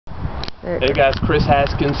Hey guys, Kris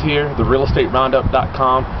Haskins here,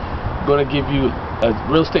 therealestateroundup.com. Going to give you a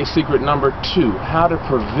real estate secret number 2, how to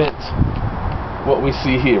prevent what we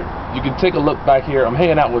see here. You can take a look back here. I'm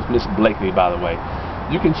hanging out with Miss Blakely, by the way.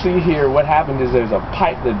 You can see here what happened is there's a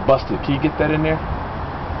pipe that busted. Can you get that in there?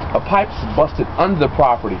 A pipe's busted under the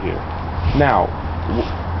property here. Now,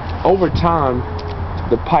 over time,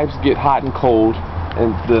 the pipes get hot and cold,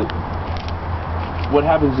 and what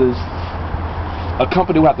happens is a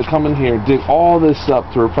company will have to come in here and dig all this up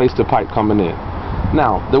to replace the pipe coming in.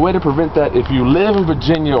 Now, the way to prevent that, if you live in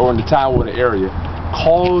Virginia or in the Tidewater area,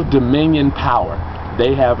 call Dominion Power.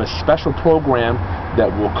 They have a special program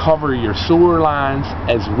that will cover your sewer lines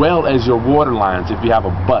as well as your water lines if you have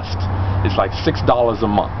a bust. It's like $6 a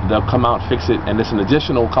month. They'll come out and fix it, and it's an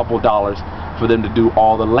additional couple dollars for them to do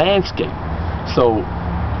all the landscape. So,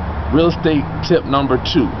 real estate tip number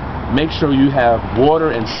 2. Make sure you have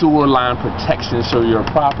water and sewer line protection so your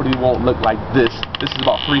property won't look like this. This is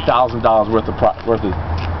about $3,000 worth of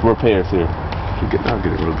repairs here. I'll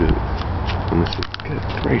get it real good. Let me see. Good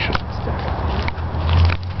gracious.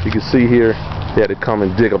 You can see here they had to come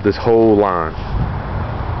and dig up this whole line.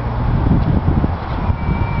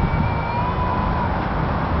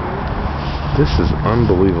 This is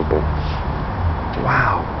unbelievable.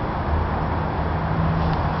 Wow.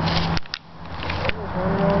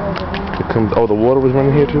 Oh, the water was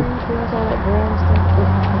running here too?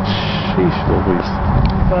 Sheesh, Louise.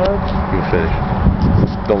 Let me finish.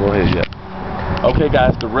 Don't go ahead yet. Okay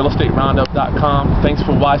guys, therealestateroundup.com. Thanks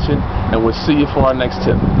for watching, and we'll see you for our next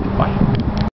tip. Bye.